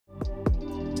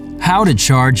How to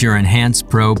charge your Enhance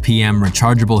Pro PM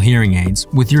rechargeable hearing aids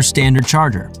with your standard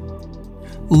charger.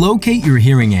 Locate your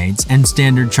hearing aids and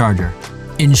standard charger.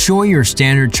 Ensure your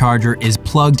standard charger is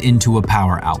plugged into a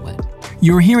power outlet.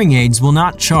 Your hearing aids will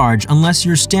not charge unless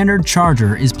your standard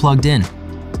charger is plugged in.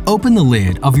 Open the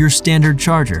lid of your standard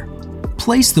charger.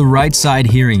 Place the right side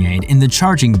hearing aid in the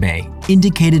charging bay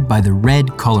indicated by the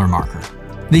red color marker.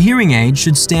 The hearing aid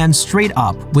should stand straight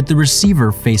up with the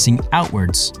receiver facing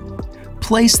outwards.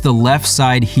 Place the left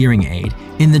side hearing aid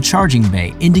in the charging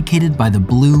bay indicated by the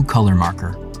blue color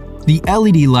marker. The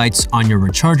LED lights on your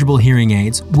rechargeable hearing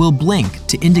aids will blink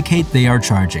to indicate they are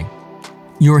charging.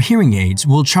 Your hearing aids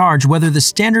will charge whether the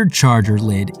standard charger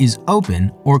lid is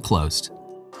open or closed.